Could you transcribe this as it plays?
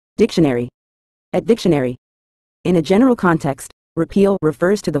Dictionary. At dictionary. In a general context, repeal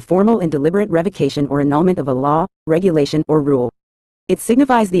refers to the formal and deliberate revocation or annulment of a law, regulation, or rule. It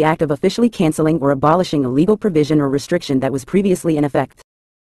signifies the act of officially canceling or abolishing a legal provision or restriction that was previously in effect.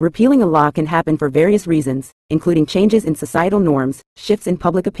 Repealing a law can happen for various reasons, including changes in societal norms, shifts in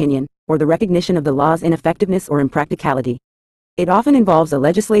public opinion, or the recognition of the law's ineffectiveness or impracticality. It often involves a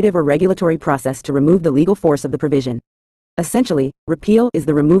legislative or regulatory process to remove the legal force of the provision. Essentially, repeal is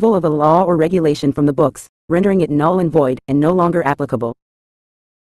the removal of a law or regulation from the books, rendering it null and void and no longer applicable.